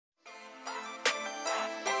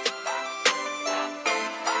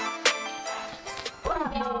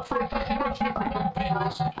before I continue, check my other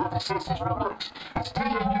videos of Assassin's Roblox. Today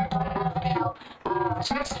I'm here doing another video of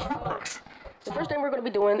Assassin's Roblox. The first thing we're going to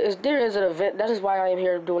be doing is there is an event. That is why I am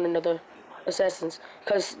here doing another Assassins.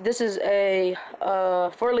 Because this is a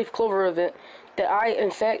 4-leaf clover event that I,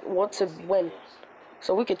 in fact, want to win.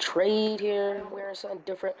 So we could trade here, wear something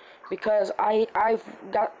different. Because I've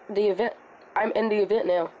got the event. I'm in the event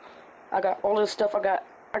now. I got all this stuff. I got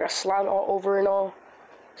slime all over and all.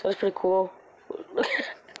 So that's pretty cool.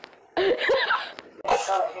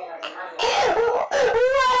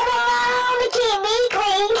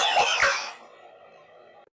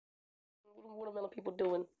 What are people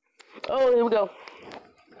doing? Oh, here we go.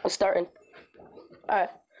 I'm starting. Alright.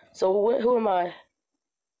 So who am I?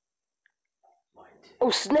 Oh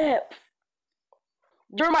snap!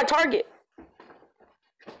 You're my target.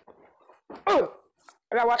 Oh,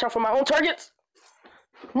 I gotta watch out for my own targets.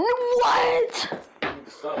 What?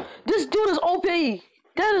 This dude is OP.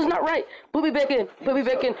 That is not right. Put me back in. Put me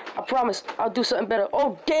back in. I promise. I'll do something better.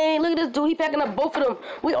 Oh, dang. Look at this dude. He packing up both of them.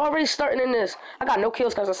 We already starting in this. I got no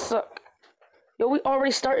kills because I suck. Yo, we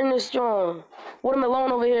already starting this, John. What am I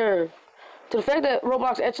alone over here? To the fact that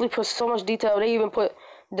Roblox actually puts so much detail, they even put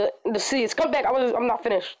the seeds. Come back. I'm not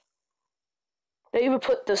finished. They even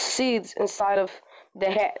put the seeds inside of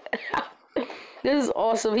the hat. This is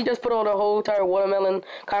awesome. He just put on a whole entire watermelon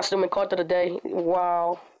costume and caught it a day.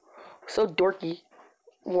 Wow. So dorky.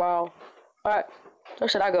 Wow. Alright. Where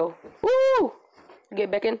should I go? Woo!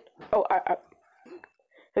 Get back in. Oh, here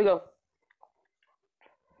we go.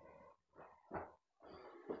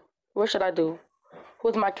 What should I do?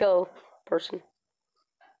 Who's my kill person?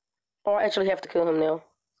 Oh, I actually have to kill him now.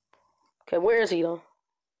 Okay, where is he though?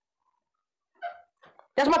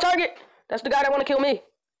 That's my target! That's the guy that want to kill me.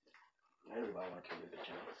 Everybody want to kill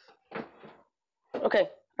you, bitches. Okay,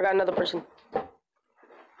 I got another person.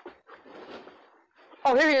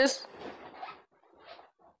 Oh, here he is.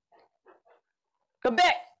 Come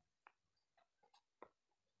back.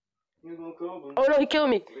 You gonna kill him? Oh no, he killed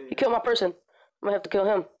me. He killed my person. I'm gonna have to kill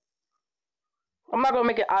him. I'm not gonna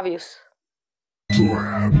make it obvious. Oh!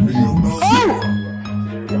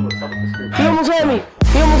 He almost had me.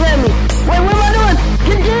 He almost had me. Wait, what am I doing?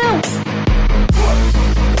 Get down!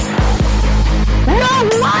 No,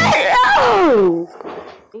 what? No!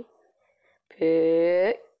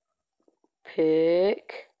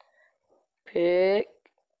 Pick.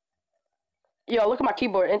 Yo, look at my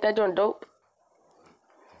keyboard. Ain't that doing dope?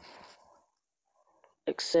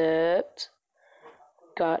 Accept.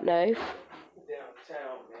 Got knife.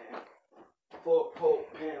 Downtown, man. Full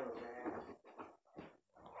Pope panel, man.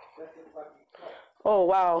 Oh,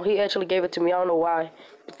 wow. He actually gave it to me. I don't know why.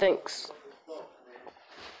 But thanks.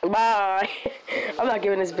 Bye. I'm not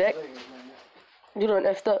giving this back. You done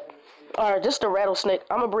effed up. Alright, just a rattlesnake.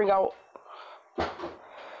 I'm gonna bring out...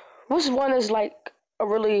 Which one is like a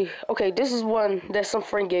really... Okay, this is one that some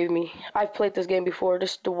friend gave me. I've played this game before.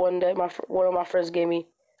 This is the one that one of my friends gave me.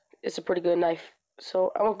 It's a pretty good knife.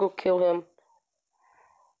 So I'm gonna go kill him.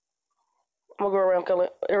 I'm gonna go around killing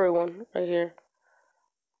everyone right here.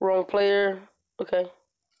 Wrong player. Okay.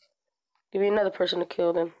 Give me another person to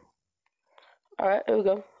kill then. Alright, here we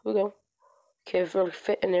go. Here we go. Okay, it's really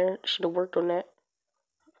fit in there. Should have worked on that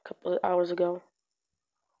a couple of hours ago.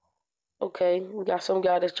 Okay, we got some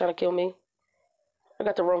guy that's trying to kill me. I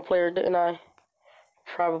got the wrong player, didn't I?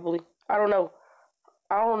 Probably. I don't know.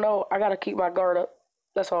 I gotta keep my guard up.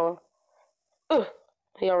 That's all. Ugh.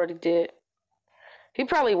 He already did. He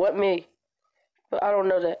probably want me. But I don't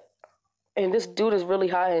know that. And this dude is really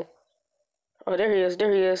high. Oh, there he is.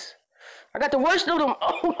 There he is. I got the worst of them.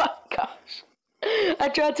 Oh my gosh. I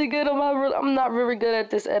tried to get him. I'm not very good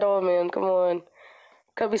at this at all, man. Come on.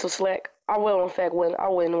 Cut me some slack. I will, in fact, win.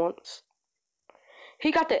 I'll win once.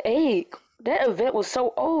 He got the egg. That event was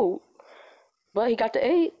so old. But he got the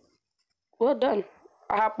egg. Well done.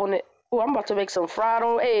 I hop on it. Oh, I'm about to make some fried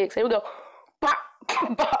on eggs. Here we go. Pop,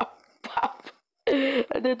 pop, pop.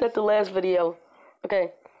 I did that the last video.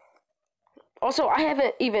 Okay. Also, I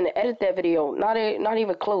haven't even edited that video. Not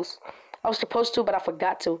even close. I was supposed to, but I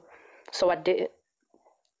forgot to. So I didn't.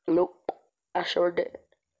 Nope. I sure did.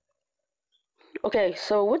 Okay,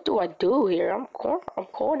 so what do I do here? I'm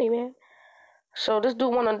corny, man. So this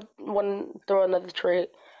dude wanna throw another trade.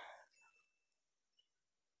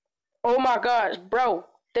 Oh my gosh, bro.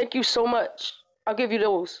 Thank you so much. I'll give you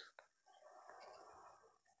those.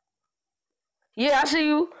 Yeah, I see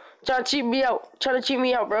you. Trying to cheat me out. Trying to cheat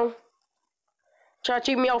me out, bro. Trying to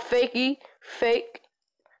cheat me out, fakey. Fake.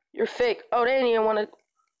 You're fake. Oh, they didn't even want to...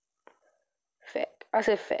 Fake. I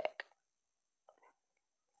said fake.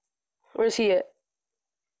 Where's he at?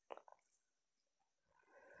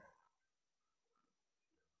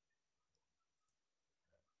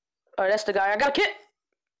 Alright, that's the guy. I got a kit.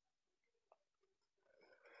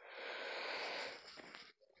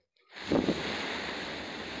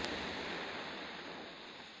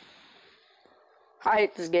 I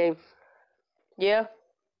hate this game. Yeah?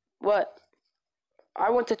 What? I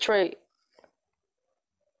want to trade.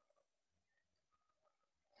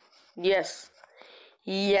 Yes.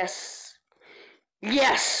 Yes.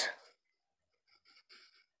 Yes!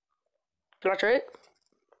 Can I trade?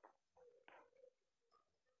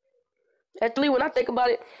 Actually, when I think about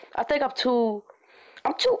it, I think I'm too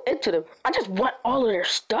into them. I just want all of their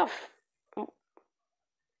stuff. Look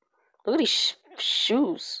at these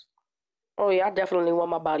shoes. Oh yeah, I definitely want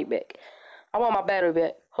my body back. I want my battery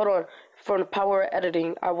back. Hold on. From the power of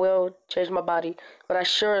editing, I will change my body, but I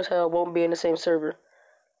sure as hell won't be in the same server.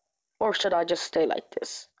 Or should I just stay like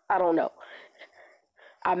this? I don't know.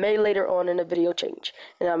 I may later on in the video change,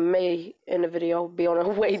 and I may in the video be on a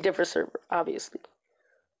way different server, obviously.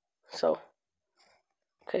 So,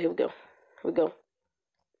 okay, here we go. Here we go.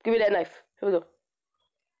 Give me that knife. Here we go.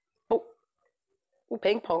 Oh, ooh,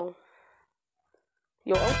 ping pong.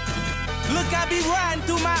 Yo. Look, I be riding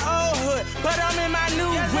through my old hood, but I'm in my new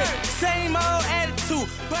whip. Same old attitude,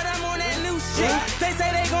 but I'm on that new shit. They say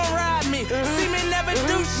they gon' ride me, see me never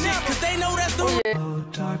do shit, cause they know that's the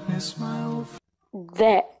darkness, my old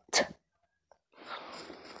that.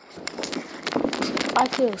 I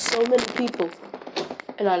killed so many people,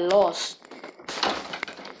 and I lost.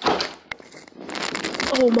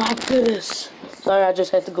 Oh my goodness. Sorry, I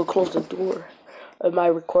just had to go close the door of my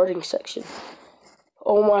recording section.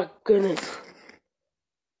 Oh my goodness.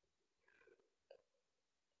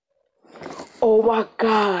 Oh my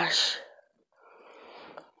gosh.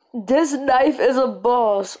 This knife is a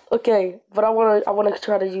boss. Okay, but I wanna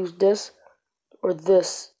try to use this or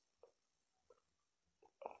this.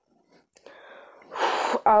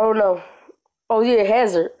 I don't know. Oh yeah,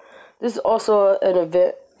 Hazard. This is also an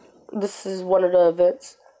event. This is one of the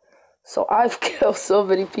events. So I've killed so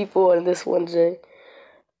many people in this one, Jay.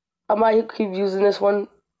 I might keep using this one,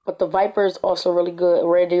 but the Viper is also really good,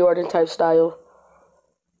 Randy Orton type style.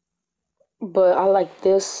 But I like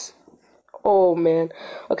this. Oh man.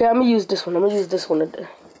 Okay, I'm gonna use this one. I'm gonna use this one today.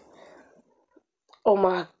 Oh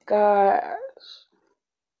my gosh.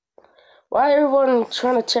 Why everyone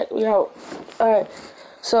trying to check me out? Alright.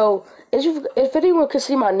 So if anyone can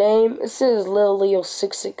see my name, it says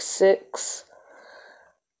𝗺𝘂666.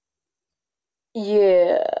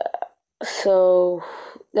 Yeah. So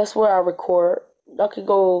that's where I record. Y'all can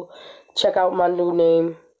go check out my new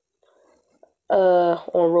name on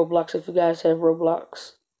Roblox if you guys have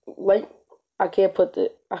Roblox. Like, I can't.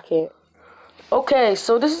 Okay,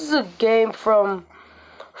 so this is a game from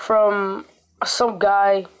some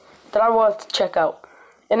guy that I want to check out.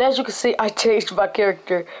 And as you can see, I changed my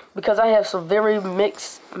character because I have some very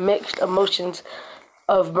mixed emotions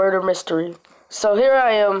of murder mystery. So here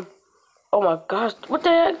I am. Oh my gosh, what the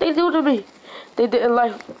heck they do to me? They didn't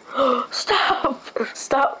like. Stop!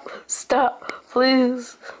 Stop! Stop!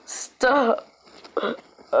 Please stop!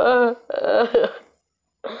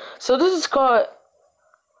 So this is called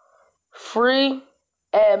free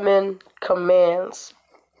admin commands.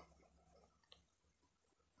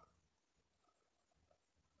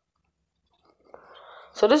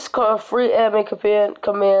 So this is called free admin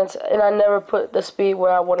commands, and I never put the speed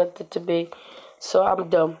where I wanted it to be. So I'm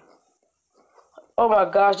dumb. Oh my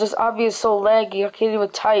gosh, this obvious is so laggy, I can't even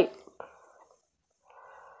type.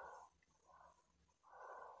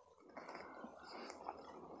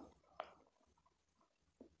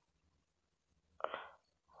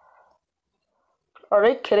 Are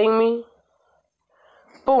they kidding me?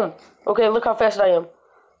 Boom. Okay, look how fast I am.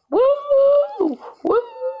 Woo! Woo!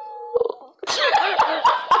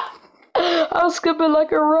 I'm skipping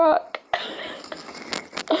like a rock.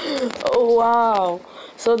 Oh wow.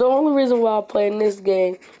 So the only reason why I'm playing this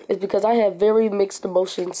game is because I have very mixed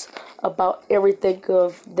emotions about everything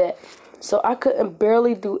of that. So I couldn't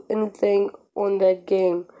barely do anything on that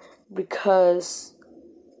game because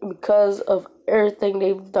of everything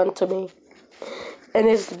they've done to me. And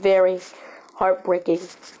it's very heartbreaking.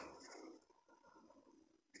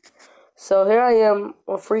 So here I am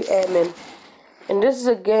on free admin. And this is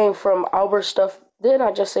a game from 𝗺stuff. Didn't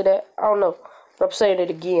I just say that? I don't know. But I'm saying it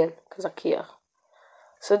again because I care.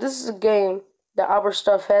 So this is a game that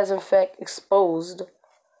𝗺stuff has in fact exposed.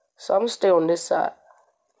 So I'm gonna stay on this side.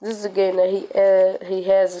 This is a game that he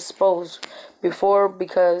has exposed before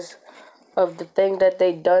because of the thing that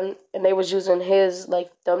they done, and they was using his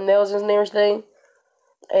like thumbnails and everything,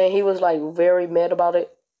 and he was like very mad about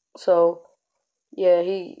it. So yeah,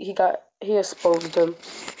 he exposed them,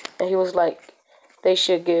 and he was like they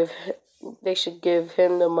should give they should give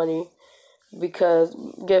him the money because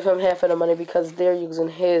give him half of the money because they're using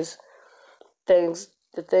his things,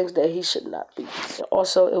 the things that he should not be. And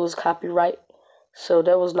also, it was copyright, so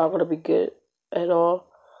that was not going to be good at all.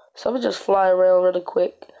 So I'm gonna just fly around really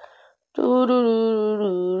quick.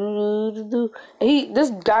 This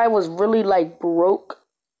guy was really like broke.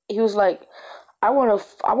 He was like, I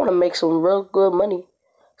wanna make some real good money.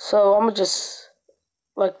 So I'm gonna just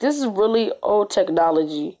like, this is really old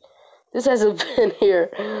technology. This hasn't been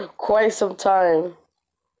here quite some time.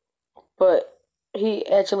 But he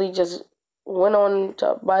actually just went on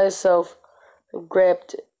by himself and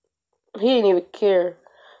grabbed it. He didn't even care.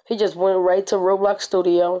 He just went right to Roblox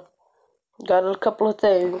Studio, got a couple of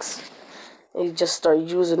things, and he just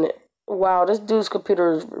started using it. Wow, this dude's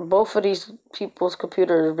computer, both of these people's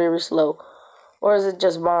computers are very slow. Or is it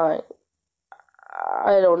just mine?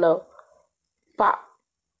 I don't know. But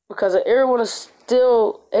because everyone is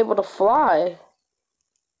still able to fly.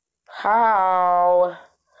 How?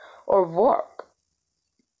 Or walk?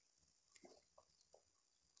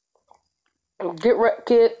 Get wrecked,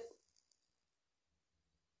 kid.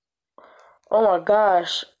 Oh my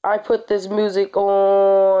gosh. I put this music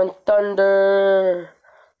on thunder.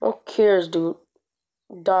 Who cares, dude?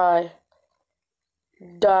 Die.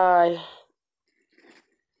 Die.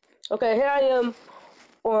 Okay, here I am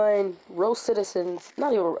on rocitizens.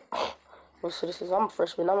 Not even rocitizens. I'm a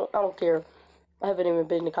freshman. I don't care. I haven't even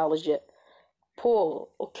been to college yet. Pool.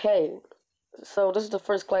 Okay. So this is the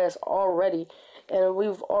first class already, and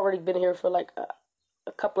we've already been here for like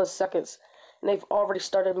a couple of seconds, and they've already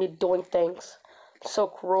started me doing things. So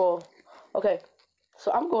cruel. Okay,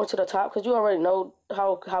 so I'm going to the top because you already know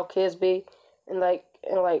how kids be, and like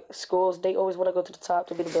in like schools, they always want to go to the top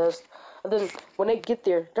to be the best. And then when they get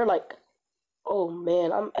there, they're like, "Oh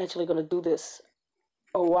man, I'm actually gonna do this.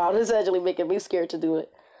 Oh wow, this is actually making me scared to do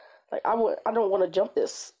it. Like I don't want to jump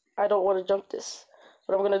this. I don't want to jump this,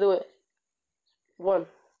 but I'm gonna do it. 1,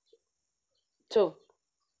 2,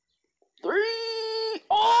 3.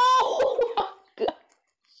 Oh my god!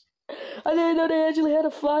 I didn't know they actually had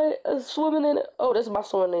swimming in it. Oh, that's my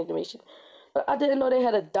swimming animation. But I didn't know they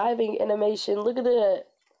had a diving animation. Look at that.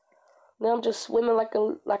 Now I'm just swimming like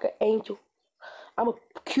an angel. I'm a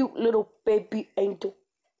cute little baby angel.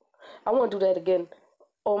 I want to do that again.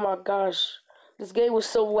 Oh my gosh. This game was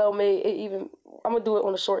so well made. I'm gonna do it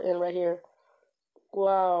on the short end right here.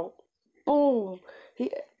 Wow. Boom.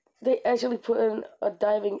 They actually put in a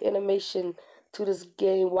diving animation to this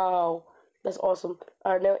game. Wow. That's awesome.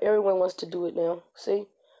 Alright, now everyone wants to do it now. See?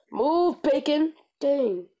 Move, bacon.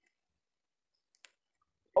 Dang.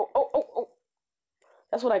 Oh.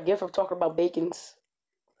 That's what I get for talking about bacons.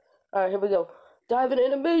 Alright, here we go. Diving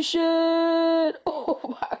animation. Oh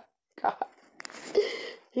my god.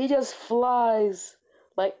 He just flies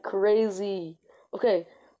like crazy. Okay,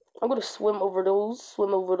 I'm gonna swim over those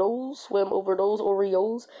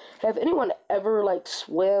Oreos. Have anyone ever like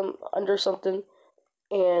swam under something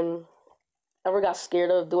and ever got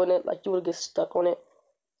scared of doing it? Like you would get stuck on it.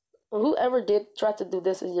 Whoever did try to do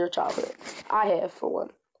this in your childhood? I have, for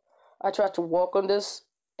one. I tried to walk on this.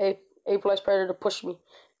 Apex predator pushed me,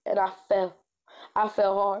 and I fell. I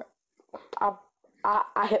fell hard.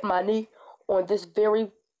 I hit my knee on this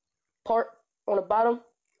very part on the bottom.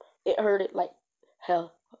 It hurt it like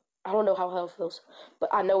hell. I don't know how hell feels, but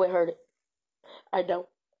I know it hurt it. I know.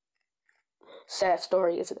 Sad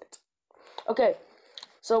story, isn't it? Okay,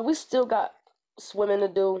 so we still got swimming to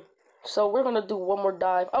do. So we're gonna do one more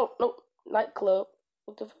dive. Oh no, nightclub.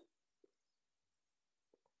 What the?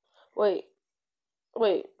 Wait.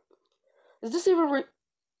 Is this even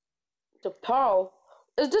the Paul?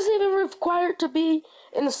 Is this even required to be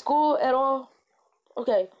in the school at all?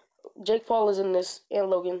 Okay, Jake Paul is in this and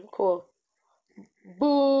Logan. Cool.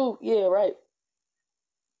 Boo! Yeah, right.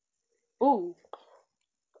 Boo.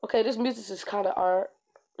 Okay, this music is kind of art.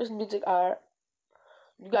 This music art.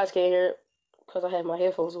 You guys can't hear it because I have my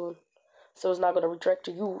headphones on. So it's not going to retract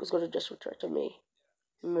to you. It's going to just retract to me.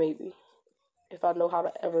 Maybe. If I know how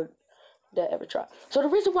to ever try. So the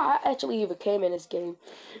reason why I actually even came in this game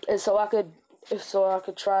is so I could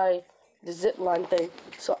try the zip line thing.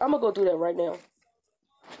 So I'm going to go do that right now.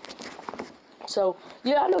 So,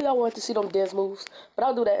 yeah, I know y'all want to see them dance moves, but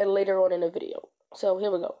I'll do that later on in the video. So, here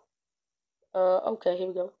we go. Okay, here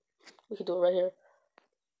we go. We can do it right here.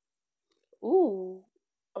 Ooh.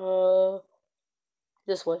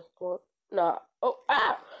 This way. Nah. Oh,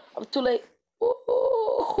 I'm too late.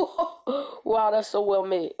 Ooh. Wow, that's so well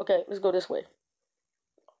made. Okay, let's go this way.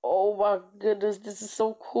 Oh my goodness, this is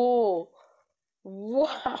so cool.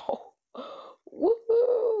 Wow.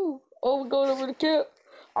 Woohoo. Oh, we're going over the camp.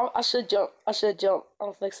 I should jump. I should jump. I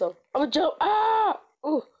don't think so. I'm gonna jump. Ah!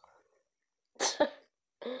 Ooh. That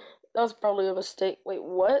was probably a mistake. Wait,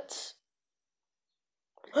 what?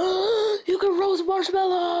 You can roast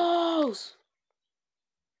marshmallows!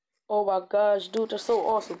 Oh my gosh, dude, that's so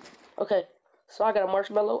awesome. Okay, so I got a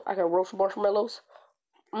marshmallow. I can roast marshmallows.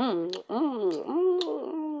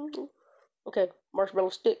 Okay, marshmallow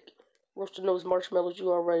stick. Roasting those marshmallows, you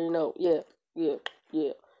already know. Yeah.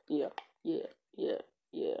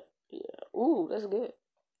 Ooh, that's good.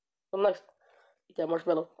 I'm nice. Eat that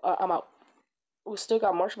marshmallow. I'm out. We still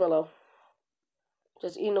got marshmallow.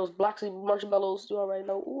 Just eating those 𝗺𝘂 marshmallows. You already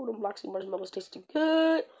know. Ooh, them 𝗺𝘂 marshmallows tasted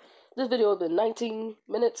good. This video has been 19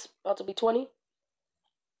 minutes, about to be 20.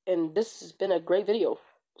 And this has been a great video.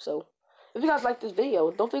 So, if you guys like this video,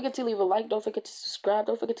 don't forget to leave a like. Don't forget to subscribe.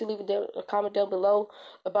 Don't forget to leave a comment down below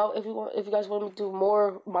about if you guys want me to do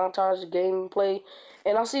more montage gameplay.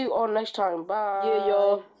 And I'll see you all next time. Bye. Yeah,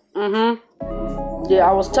 y'all. Yeah,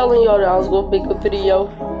 I was telling y'all that I was gonna make a video.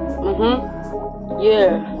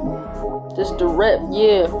 Yeah. This the rep,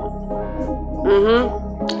 yeah.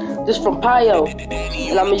 This from 𝗺𝘂.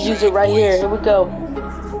 And I'm gonna use it right here. Here we go.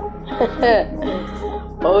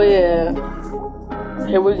 Oh yeah.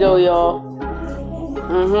 Here we go, y'all.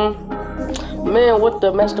 Man, what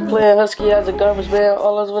the master plan? Husky as a garbage man.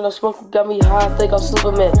 All I was when I smoke got me high. I think I'm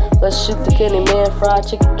Superman. Let's shoot the candy man. Fried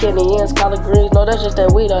chicken, candy yams, collard greens. No, that's just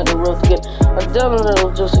that weed out the road again. I'm done with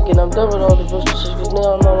all juice again. I'm done with all the juice shit.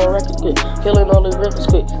 Now I'm on my record quick. Killing all the rappers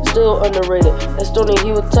quick. Still underrated. And Stoney,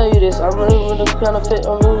 he would tell you this. I'm really with the kind of fit.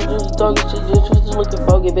 I'm really just doggy shit. You're just looking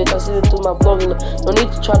foggy, bitch. I see it through my blog. No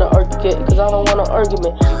need to try to argue it, cause I don't want an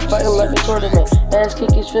argument. Fighting like a tournament. Ass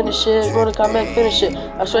kickies, finish it. Go to comment, finish it.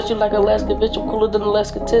 I stretch you like Alaska, bitch. I'm cooler than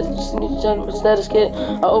Alaska tits. Status kid.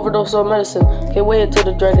 I overdose on medicine. Can't wait until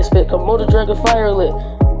the dragon spit. Come on, the dragon fire lit.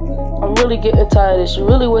 I'm really getting tired of this. You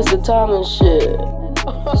really wasted time and shit.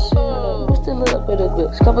 What's the little bit of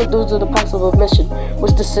this? Couple dudes with a possible mission.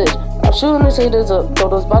 What's the sitch? I'm shooting these haters up. Throw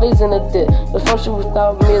those bodies in the ditch. The function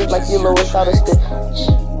without me is like yellow without a stitch.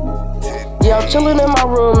 Yeah, I'm chilling in my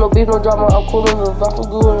room. No beef, no drama. I'm cooling the waffle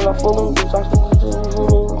glue and I'm fooling.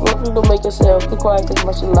 Don't make a sound. Be quiet, cause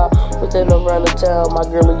my shit loud. Within around the town, my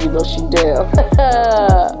girl, you know she down.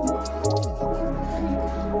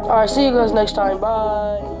 Alright, see you guys next time.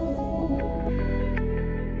 Bye.